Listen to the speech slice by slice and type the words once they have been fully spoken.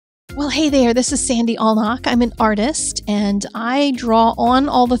Well, hey there, this is Sandy Allnock. I'm an artist and I draw on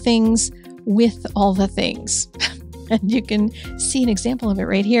all the things with all the things. And you can see an example of it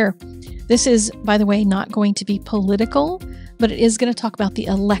right here. This is, by the way, not going to be political, but it is going to talk about the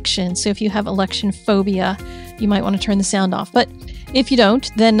election. So if you have election phobia, you might want to turn the sound off. But if you don't,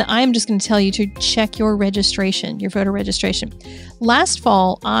 then I'm just going to tell you to check your registration, your voter registration. Last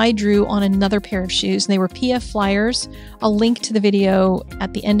fall, I drew on another pair of shoes, and they were PF Flyers. I'll link to the video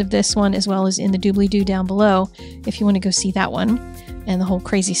at the end of this one, as well as in the doobly-doo down below, if you want to go see that one, and the whole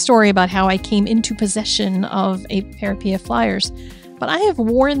crazy story about how I came into possession of a pair of PF Flyers. But I have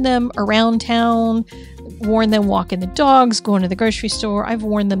worn them around town, worn them walking the dogs, going to the grocery store. I've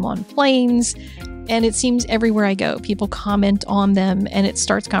worn them on planes. And it seems everywhere I go, people comment on them and it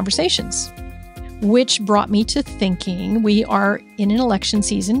starts conversations, which brought me to thinking we are in an election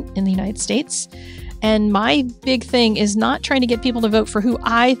season in the United States. And my big thing is not trying to get people to vote for who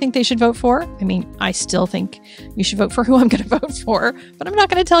I think they should vote for. I mean, I still think you should vote for who I'm going to vote for, but I'm not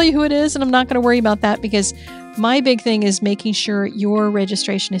going to tell you who it is. And I'm not going to worry about that because my big thing is making sure your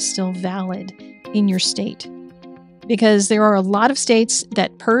registration is still valid in your state. Because there are a lot of states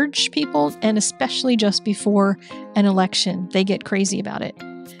that purge people, and especially just before an election, they get crazy about it.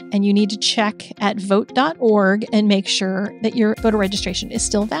 And you need to check at vote.org and make sure that your voter registration is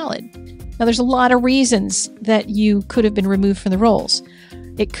still valid. Now, there's a lot of reasons that you could have been removed from the rolls.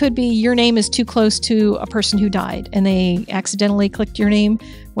 It could be your name is too close to a person who died, and they accidentally clicked your name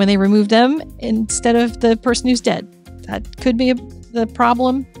when they removed them instead of the person who's dead. That could be the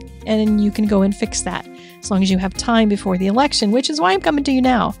problem, and you can go and fix that as long as you have time before the election, which is why I'm coming to you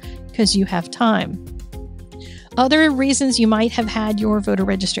now, because you have time. Other reasons you might have had your voter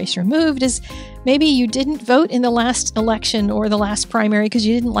registration removed is maybe you didn't vote in the last election or the last primary because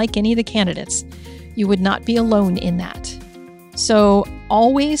you didn't like any of the candidates. You would not be alone in that. So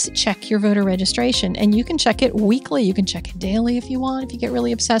always check your voter registration, and you can check it weekly. You can check it daily if you want, if you get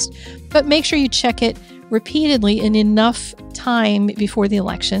really obsessed, but make sure you check it repeatedly in enough time before the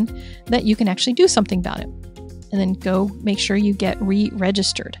election that you can actually do something about it. And then go make sure you get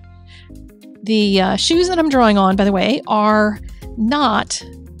re-registered. The shoes that I'm drawing on, by the way, are not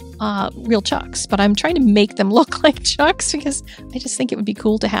real Chucks, but I'm trying to make them look like Chucks because I just think it would be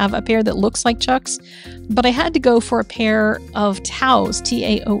cool to have a pair that looks like Chucks. But I had to go for a pair of Taos,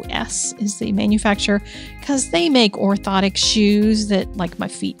 T-A-O-S is the manufacturer, because they make orthotic shoes that like my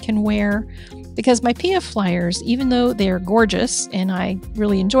feet can wear. Because my PF Flyers, even though they're gorgeous and I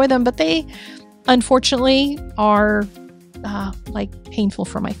really enjoy them, but they unfortunately are like painful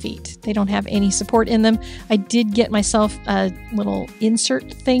for my feet. They don't have any support in them. I did get myself a little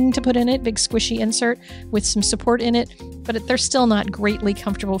insert thing to put in it, big squishy insert with some support in it, but they're still not greatly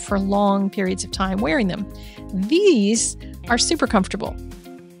comfortable for long periods of time wearing them. These are super comfortable.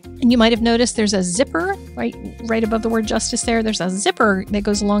 And you might have noticed there's a zipper right above the word justice there. There's a zipper that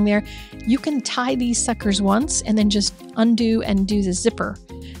goes along there. You can tie these suckers once and then just undo and do the zipper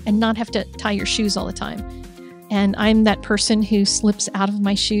and not have to tie your shoes all the time. And I'm that person who slips out of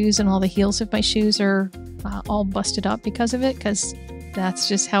my shoes and all the heels of my shoes are all busted up because of it, because that's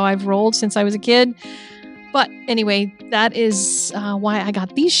just how I've rolled since I was a kid. But anyway, that is why I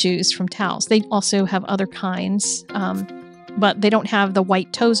got these shoes from Taos. They also have other kinds, but they don't have the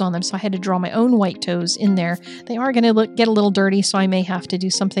white toes on them, so I had to draw my own white toes in there. They are going to get a little dirty, so I may have to do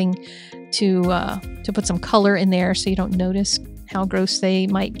something to put some color in there so you don't notice how gross they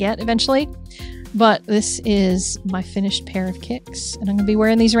might get eventually. But this is my finished pair of kicks, and I'm going to be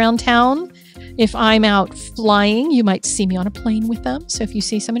wearing these around town. If I'm out flying, you might see me on a plane with them. So if you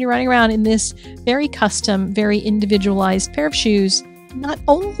see somebody riding around in this very custom, very individualized pair of shoes, not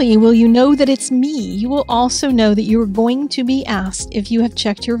only will you know that it's me, you will also know that you are going to be asked if you have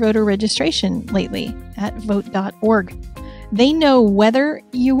checked your voter registration lately at vote.org. They know whether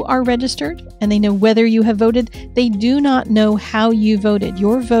you are registered, and they know whether you have voted. They do not know how you voted.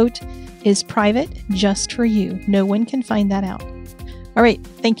 Your vote is private, just for you. No one can find that out. All right,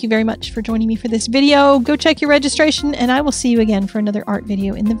 thank you very much for joining me for this video. Go check your registration, and I will see you again for another art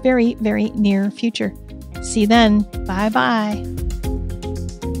video in the very, very near future. See you then. Bye-bye.